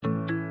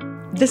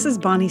This is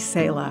Bonnie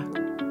Sala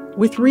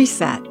with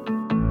Reset.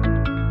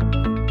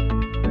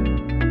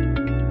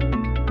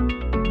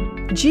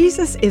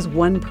 Jesus is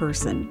one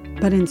person,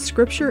 but in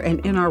Scripture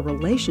and in our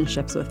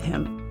relationships with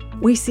Him,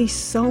 we see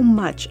so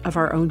much of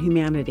our own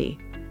humanity.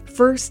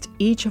 First,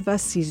 each of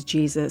us sees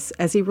Jesus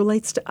as He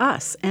relates to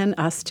us and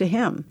us to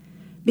Him.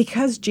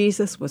 Because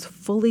Jesus was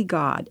fully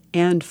God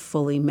and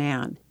fully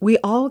man, we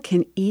all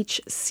can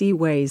each see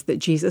ways that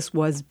Jesus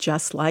was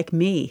just like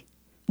me.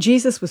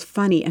 Jesus was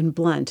funny and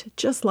blunt,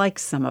 just like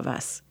some of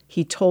us.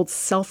 He told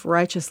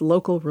self-righteous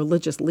local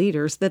religious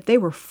leaders that they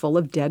were full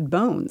of dead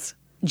bones.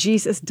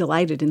 Jesus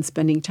delighted in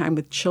spending time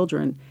with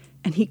children,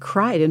 and He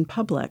cried in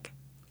public.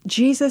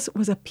 Jesus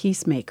was a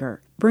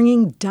peacemaker,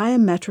 bringing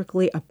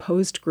diametrically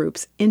opposed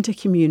groups into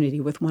community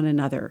with one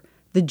another,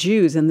 the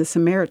Jews and the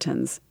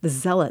Samaritans, the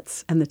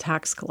Zealots and the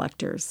tax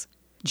collectors.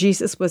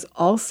 Jesus was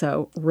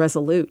also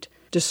resolute,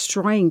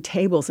 destroying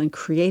tables and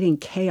creating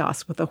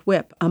chaos with a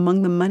whip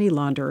among the money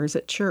launderers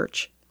at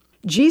church.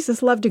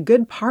 Jesus loved a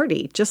good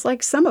party, just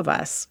like some of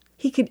us.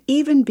 He could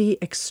even be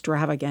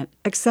extravagant,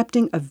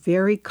 accepting a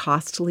very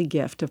costly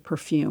gift of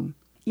perfume.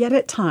 Yet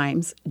at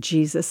times,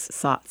 Jesus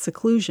sought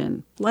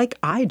seclusion, like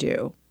I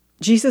do.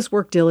 Jesus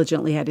worked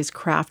diligently at His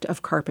craft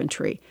of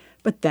carpentry,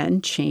 but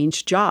then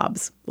changed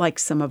jobs, like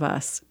some of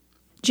us.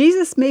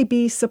 Jesus may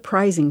be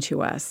surprising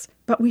to us,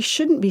 but we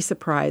shouldn't be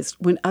surprised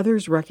when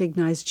others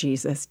recognize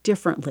Jesus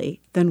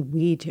differently than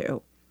we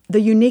do.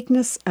 The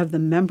uniqueness of the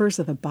members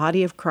of the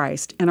body of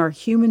Christ and our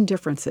human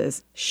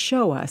differences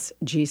show us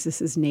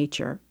Jesus'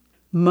 nature.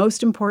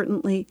 Most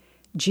importantly,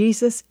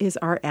 Jesus is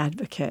our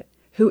advocate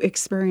who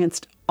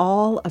experienced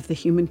all of the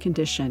human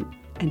condition,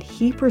 and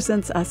He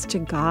presents us to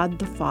God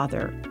the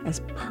Father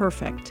as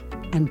perfect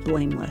and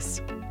blameless.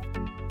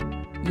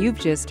 You've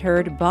just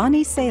heard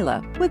Bonnie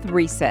Sala with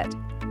Reset.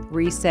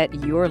 Reset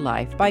your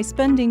life by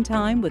spending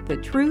time with the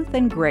truth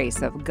and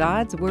grace of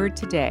God's Word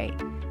today.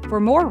 For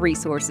more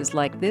resources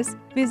like this,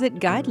 visit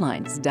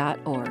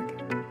guidelines.org.